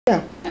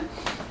Yeah.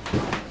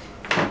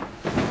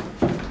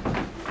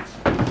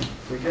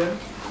 We good?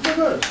 We're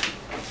good.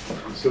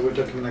 So we're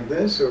talking like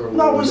this, or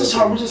No, we're just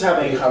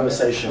having a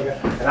conversation, okay.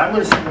 and I'm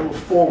going to step a little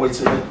forward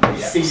so that they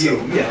see you.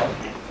 Yeah.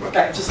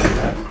 Okay, just like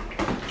that.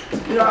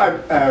 You know,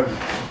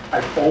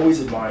 I've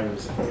always admired you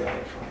as a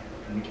choreographer.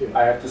 Thank you.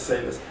 I have to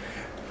say this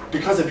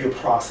because of your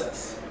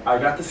process. I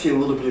got to see a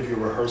little bit of your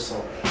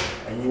rehearsal,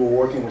 and you were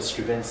working with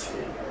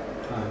Stravinsky,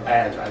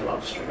 and I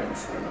love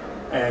Stravinsky,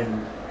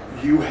 and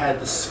you had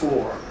the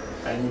score,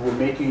 and you were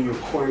making your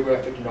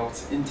choreographic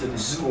notes into the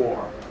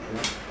score,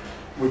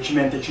 which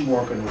meant that you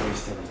weren't going to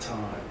waste any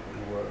time.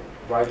 You were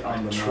right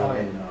on the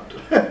Try money.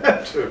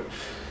 not to.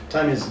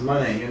 Time is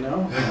money, you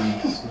know,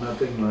 and it's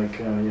nothing like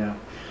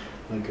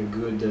like a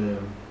good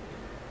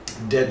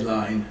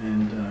deadline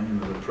and you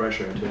know, the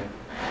pressure to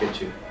get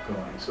you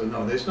going. So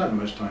no, there's not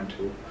much time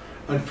to.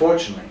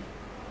 Unfortunately,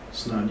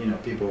 it's not. You know,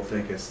 people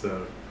think it's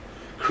the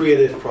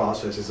creative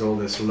process is all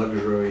this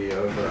luxury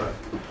of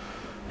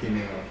you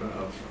know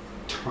of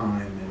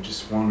time and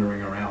just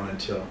wandering around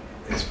until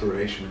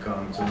inspiration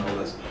comes and all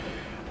this.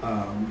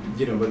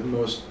 You know, but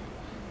most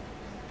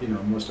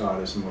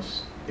artists,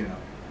 most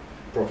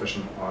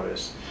professional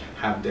artists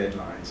have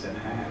deadlines and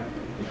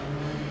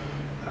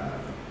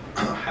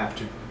have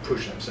to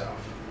push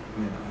themselves,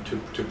 you know,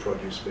 to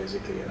produce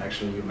basically. And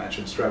actually, you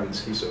mentioned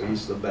Stravinsky, so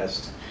he's the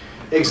best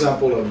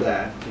example of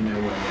that. You know,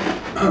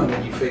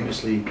 when you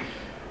famously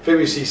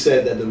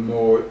said that the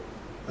more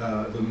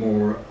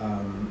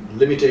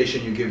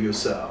limitation you give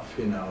yourself,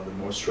 you know, the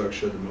more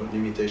structure, the more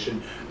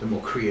limitation, the more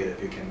creative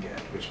you can get,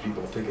 which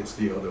people think it's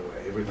the other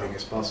way. Everything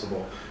is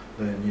possible,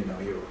 then, you know,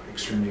 you're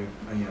extremely,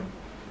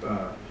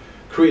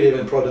 creative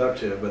and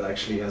productive, but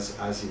actually, as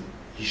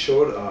he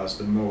showed us,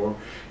 the more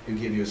you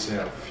give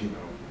yourself, you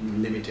know,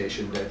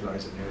 limitation,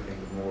 deadlines and everything,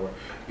 the more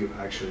you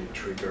actually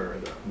trigger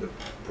the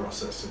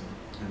process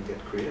and get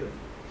creative.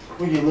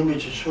 Well, you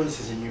limit your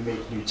choices and you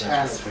make new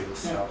tasks for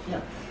yourself.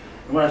 Yeah.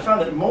 And when I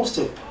found that most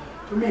of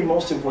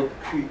what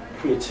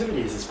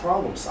creativity is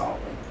problem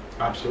solving.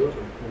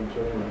 Absolutely,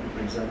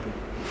 exactly.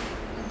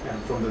 Yeah,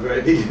 from the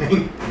very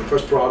beginning, the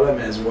first problem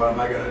is, what am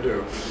I going to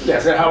do?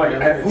 Yes, and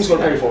who's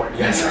going to pay for it?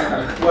 Yes.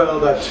 Well,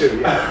 that too,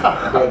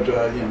 yeah. But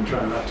you know,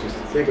 try not to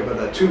think about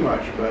that too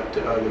much. But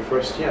the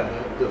first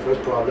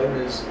problem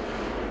is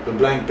the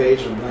blank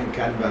page, the blank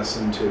canvas,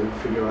 and to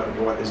figure out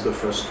what is the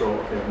first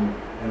stroke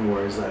and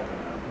where is that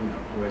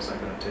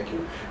going to take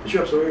you. But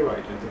you're absolutely right.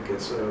 I think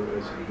it's a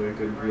very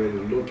good way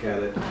to look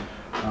at it.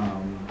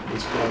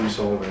 It's problem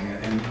solving,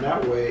 and in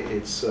that way,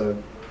 it's. I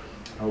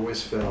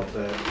always felt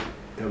that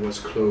it was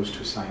close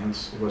to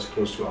science. It was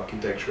close to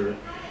architecture.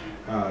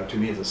 To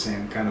me, it's the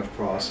same kind of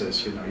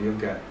process. You know, you've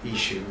got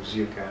issues,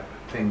 you've got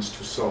things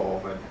to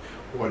solve, and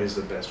what is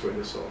the best way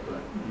to solve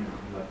that? You know,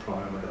 that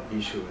problem or that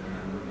issue, and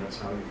then that's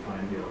how you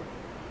find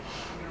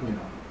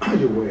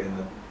your way,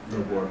 and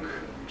the work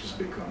just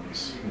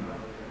becomes,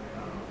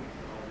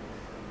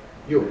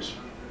 yours,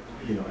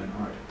 and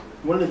art.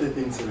 One of the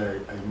things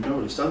that I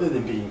noticed, other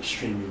than being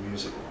extremely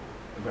musical,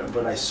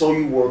 but I saw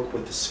you work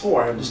with the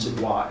score, I understood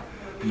why.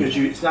 Because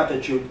it's not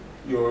that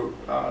you're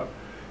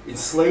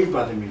enslaved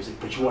by the music,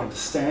 but you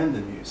understand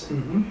the music,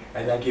 and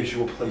that gives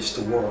you a place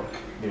to work.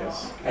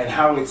 Yes. And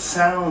how it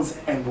sounds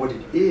and what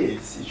it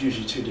is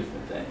usually two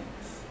different things.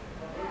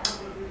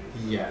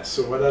 Yeah.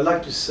 So what I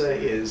like to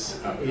say is,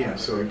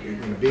 so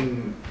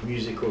being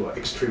musical or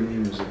extremely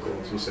musical,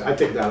 as you say, I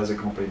take that as a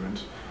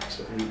compliment.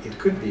 So it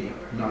could be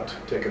not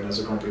taken as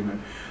a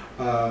compliment.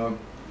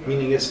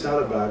 Meaning it's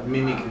not about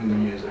mimicking the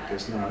music.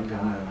 It's not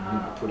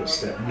gonna put a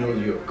step, know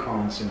your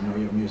chords and know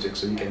your music,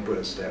 so you can put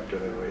a step to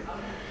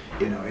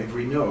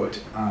every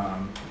note.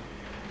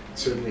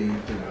 Certainly,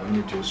 when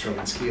you do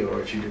Stravinsky or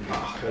if you do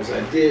Bach, as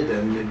I did,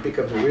 then it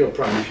becomes a real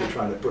problem if you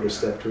try to put a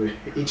step to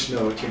each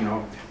note,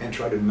 and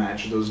try to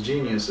match those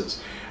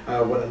geniuses.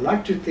 What I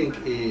like to think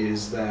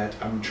is that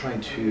I'm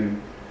trying to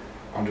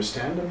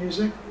understand the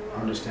music,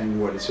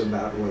 understand what it's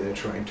about, what they're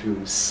trying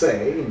to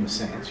say, in a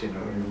sense, in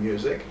the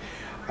music.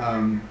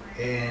 And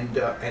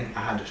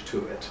add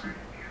to it.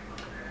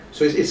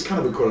 So it's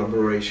kind of a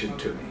collaboration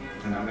to me,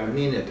 and I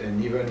mean it.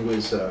 And even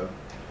with,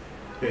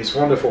 it's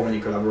wonderful when you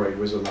collaborate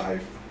with a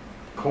live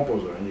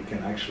composer and you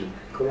can actually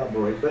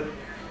collaborate. But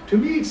to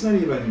me, it's not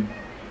even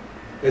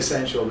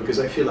essential because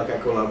I feel like I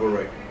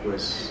collaborate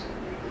with,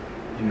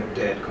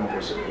 dead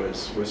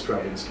composers, with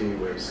Stravinsky,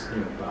 with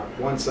Bach.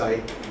 Once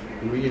I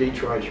really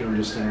try to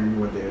understand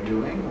what they're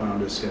doing,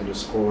 understand the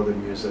score, the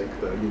music,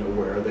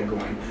 where they're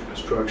going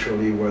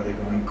structurally, where they're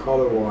going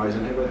color-wise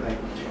and everything,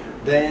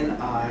 then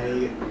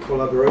I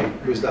collaborate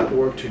with that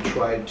work to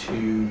try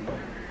to,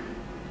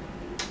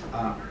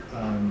 how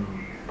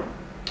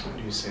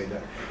do you say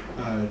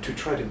that? To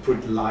try to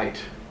put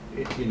light,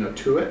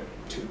 to it,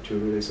 to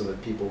really so that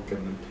people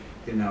can,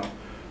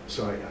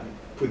 so I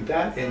put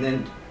that, and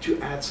then to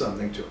add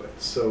something to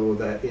it, so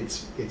that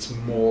it's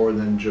more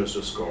than just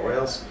a score.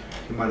 Else,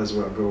 you might as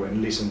well go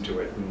and listen to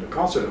it in the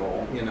concert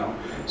hall,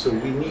 So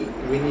we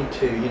need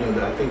to,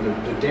 I think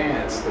the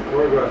dance, the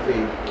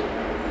choreography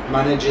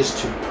manages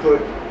to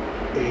put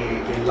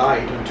a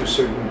light onto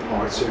certain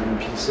parts, certain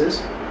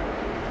pieces.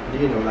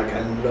 You know, like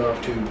I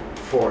love to,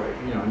 for,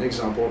 you know, an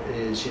example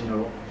is, you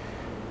know,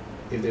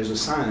 if there's a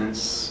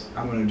silence,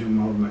 I'm going to do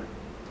movement.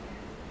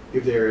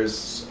 If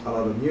there's a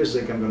lot of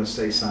music, I'm going to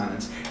say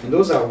silence. And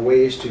those are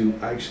ways to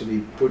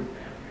actually put,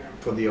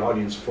 for the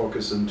audience,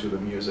 focus into the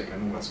music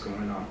and what's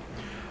going on.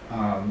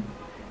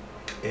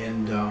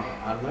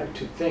 I'd like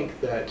to think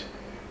that,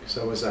 because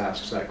I was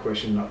asked that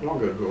question not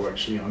long ago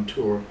actually on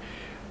tour,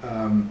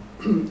 and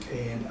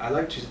I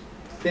like to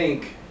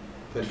think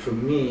that for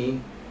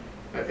me,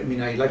 I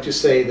mean, I like to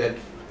say that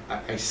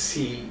I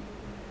see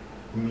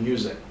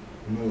music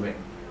moving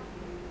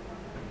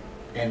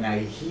and I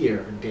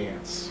hear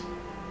dance.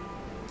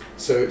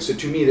 So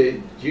to me,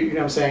 you know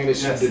what I'm saying?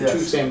 It's the two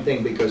same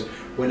thing, because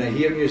when I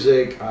hear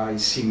music, I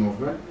see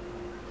movement.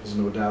 There's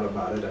no doubt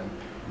about it. And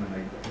when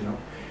I, you know,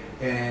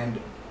 and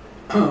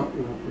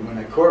when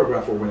I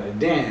choreograph or when I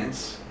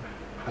dance,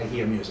 I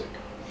hear music.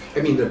 I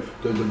mean, the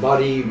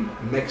body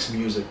makes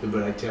music,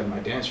 but I tell my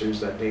dancers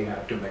that they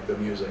have to make the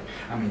music.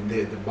 I mean,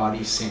 the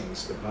body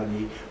sings, the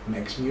body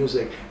makes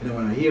music, and then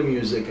when I hear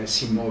music, I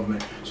see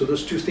movement. So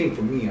those two things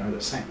for me are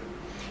the same.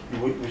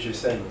 What you're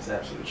saying is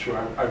absolutely true.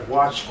 I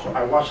watch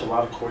a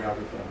lot of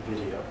choreography on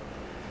video,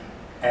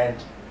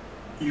 and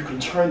you can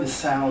turn the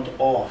sound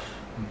off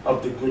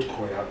of the good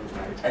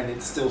choreography, and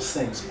it still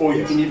sings. Or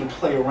you can even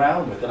play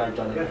around with it. I've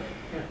done it.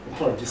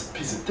 Put this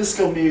piece of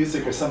disco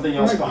music or something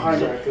else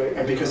behind it,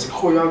 and because the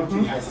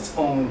choreography has its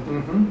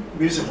own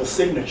musical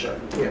signature,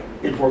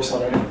 it works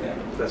on anything.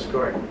 That's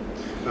correct.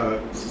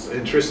 It's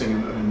interesting.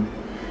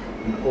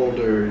 An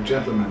older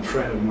gentleman,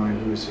 friend of mine,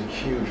 who is a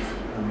huge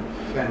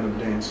fan of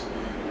dance,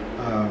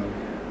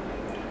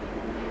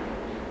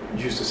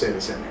 used to say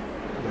the same thing.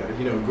 That,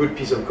 you know, a good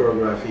piece of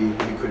choreography,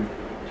 you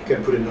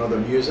can put another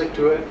music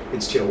to it,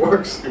 it still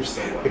works.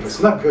 If it's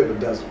not good, it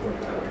doesn't work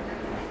that way.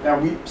 Now,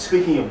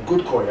 speaking of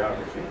good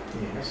choreography,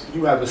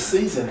 you have a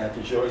season at the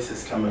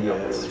Joyces coming up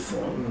really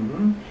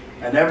soon,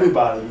 and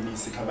everybody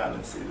needs to come out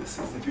and see this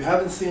season. If you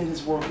haven't seen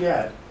his work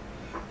yet,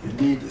 you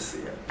need to see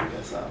it,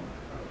 because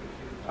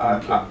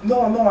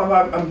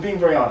I'm being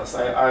very honest.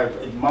 I've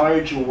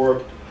admired your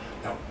work.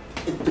 Now,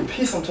 the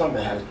piece I'm talking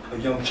about had a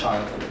young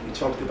child in it. We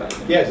talked about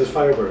it. Yes, it's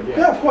Firebird. Yeah,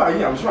 yeah, of course.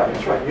 Yeah, I was right.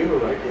 That's right. You were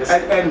right. Yes.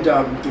 And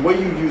the way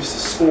you used the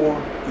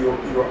score,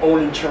 your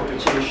own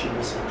interpretation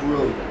was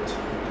brilliant.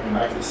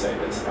 I have to say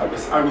this.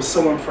 I was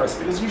so impressed,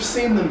 because you've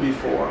seen them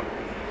before,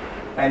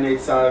 and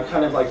it's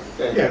kind of like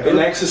an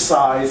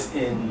exercise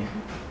in.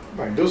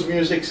 Right. Those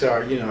musics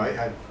are, you know,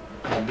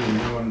 I've been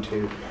known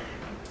to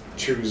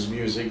choose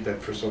music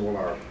that, first of all,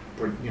 are,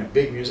 you know,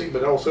 big music,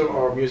 but also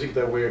are music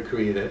that were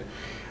created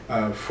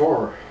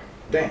for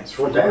dance,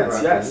 for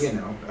choreography. Yes. You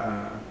know,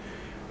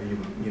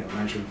 you know,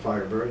 mentioned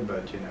Firebird,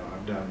 but you know,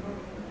 I've done,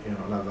 you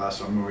know, La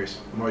Vaste or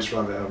Maurice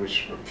Ravel,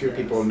 which a few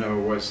people know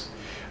was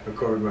a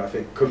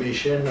choreographic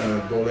commission.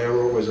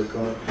 Bolero was a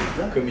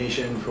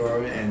commission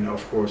for, and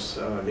of course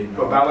Les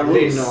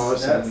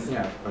Noces, and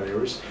yeah,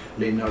 Balleros.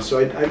 So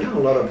I've done a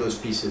lot of those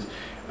pieces.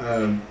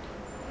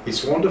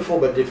 It's wonderful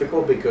but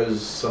difficult,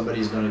 because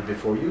somebody's done it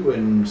before you,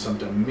 and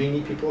sometimes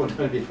many people have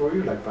done it before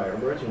you, like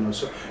Firebird. You know,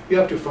 so you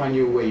have to find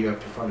your way. You have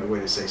to find a way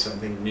to say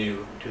something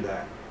new to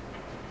that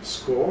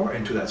score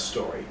and to that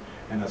story.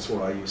 And that's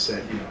why you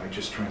said, you know, I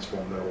just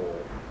transformed the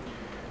whole,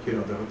 you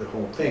know, the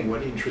whole thing.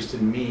 What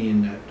interested me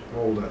in that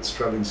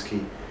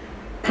Stravinsky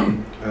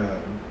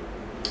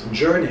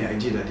journey I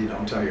did an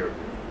entire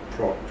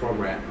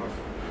program of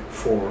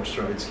 4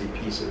 Stravinsky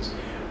pieces,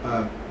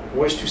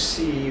 was to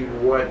see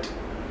what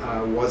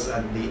was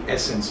at the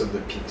essence of the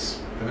piece.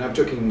 I mean, I'm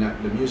talking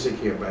not the music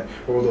here, but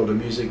although the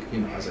music, you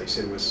know, as I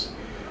said, was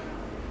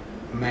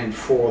meant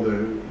for the,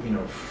 you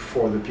know,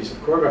 for the piece of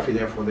choreography,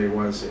 therefore there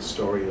was a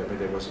story, I mean,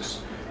 there was a,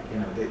 you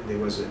know, there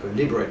was a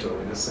libretto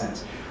in a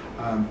sense.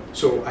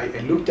 So I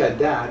looked at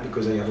that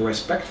because I have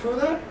respect for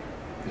that,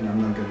 and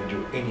I'm not going to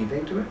do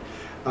anything to it,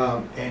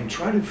 and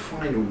try to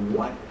find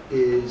what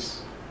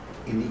is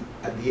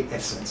at the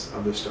essence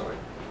of the story.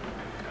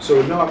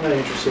 So no, I'm not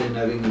interested in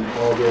having an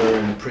ogre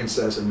and a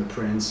princess and a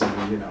prince,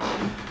 and you know,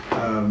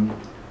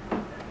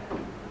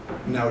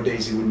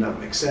 nowadays it would not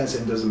make sense,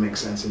 and doesn't make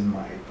sense in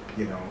my,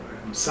 you know,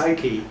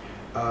 psyche.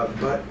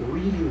 But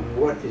really,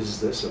 what is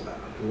this about?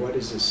 What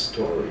is this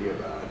story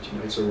about? You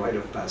know, it's a rite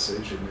of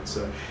passage, and it's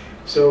a.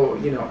 So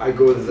you know, I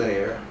go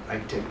there, I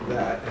take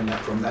that, and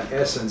from that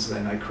essence,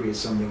 then I create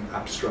something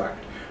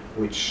abstract,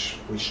 which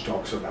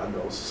talks about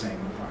those same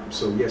times.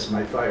 So yes,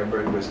 my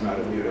Firebird was not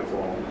a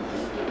beautiful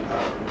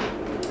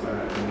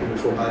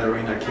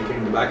ballerina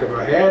kicking the back of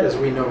her head, as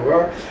we know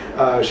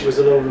her. She was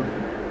a little,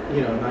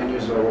 you know, 9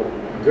 years old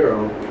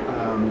girl.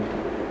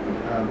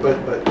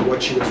 But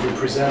what she was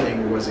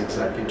representing was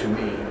exactly, to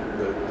me,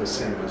 the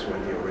same as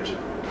what the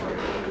original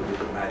Firebird.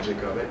 The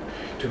magic of it,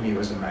 to me,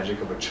 was the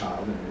magic of a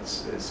child and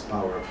its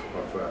power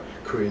of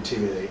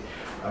creativity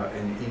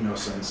and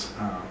innocence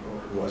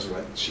was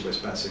what she was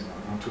passing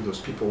on to those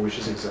people, which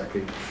is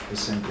exactly the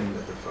same thing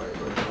that the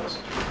Firebird was.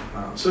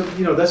 So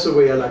you know, that's the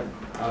way I like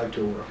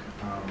to work.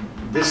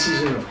 This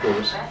season, of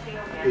course,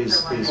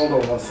 is. Hold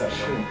on one second.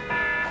 Sure.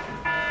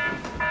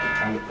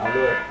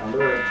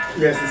 alert.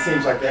 Yes, it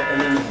seems like that.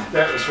 And then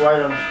that was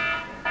right on.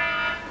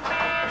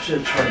 I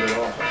should have turned it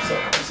off.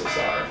 I'm so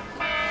sorry.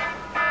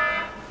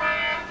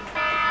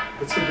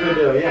 It's a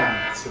good,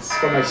 yeah, it's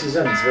for my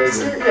season, it's very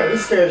good. Yeah,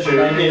 this scares you.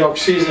 My New York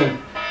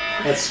season,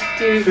 that's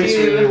fits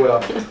really well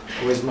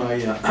with my,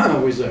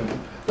 with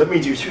Let me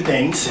do two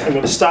things. I'm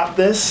going to stop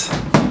this.